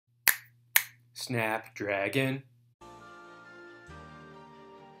Snapdragon.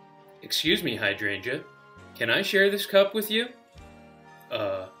 Excuse me, hydrangea. Can I share this cup with you?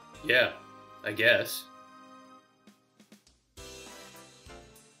 Yeah, I guess.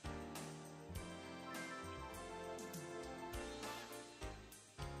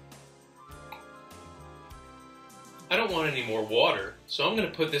 I don't want any more water, so I'm going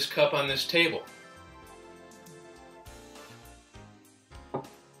to put this cup on this table.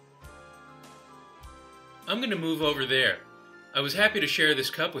 I'm going to move over there. I was happy to share this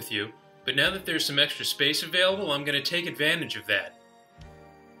cup with you, but now that there's some extra space available, I'm going to take advantage of that.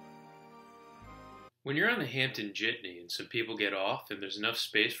 When you're on the Hampton Jitney and some people get off and there's enough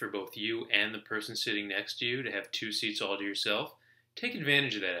space for both you and the person sitting next to you to have 2 seats all to yourself, take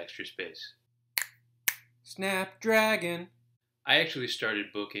advantage of that extra space. Snapdragon. I actually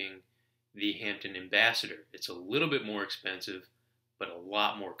started booking the Hampton Ambassador. It's a little bit more expensive, but a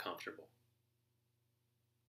lot more comfortable.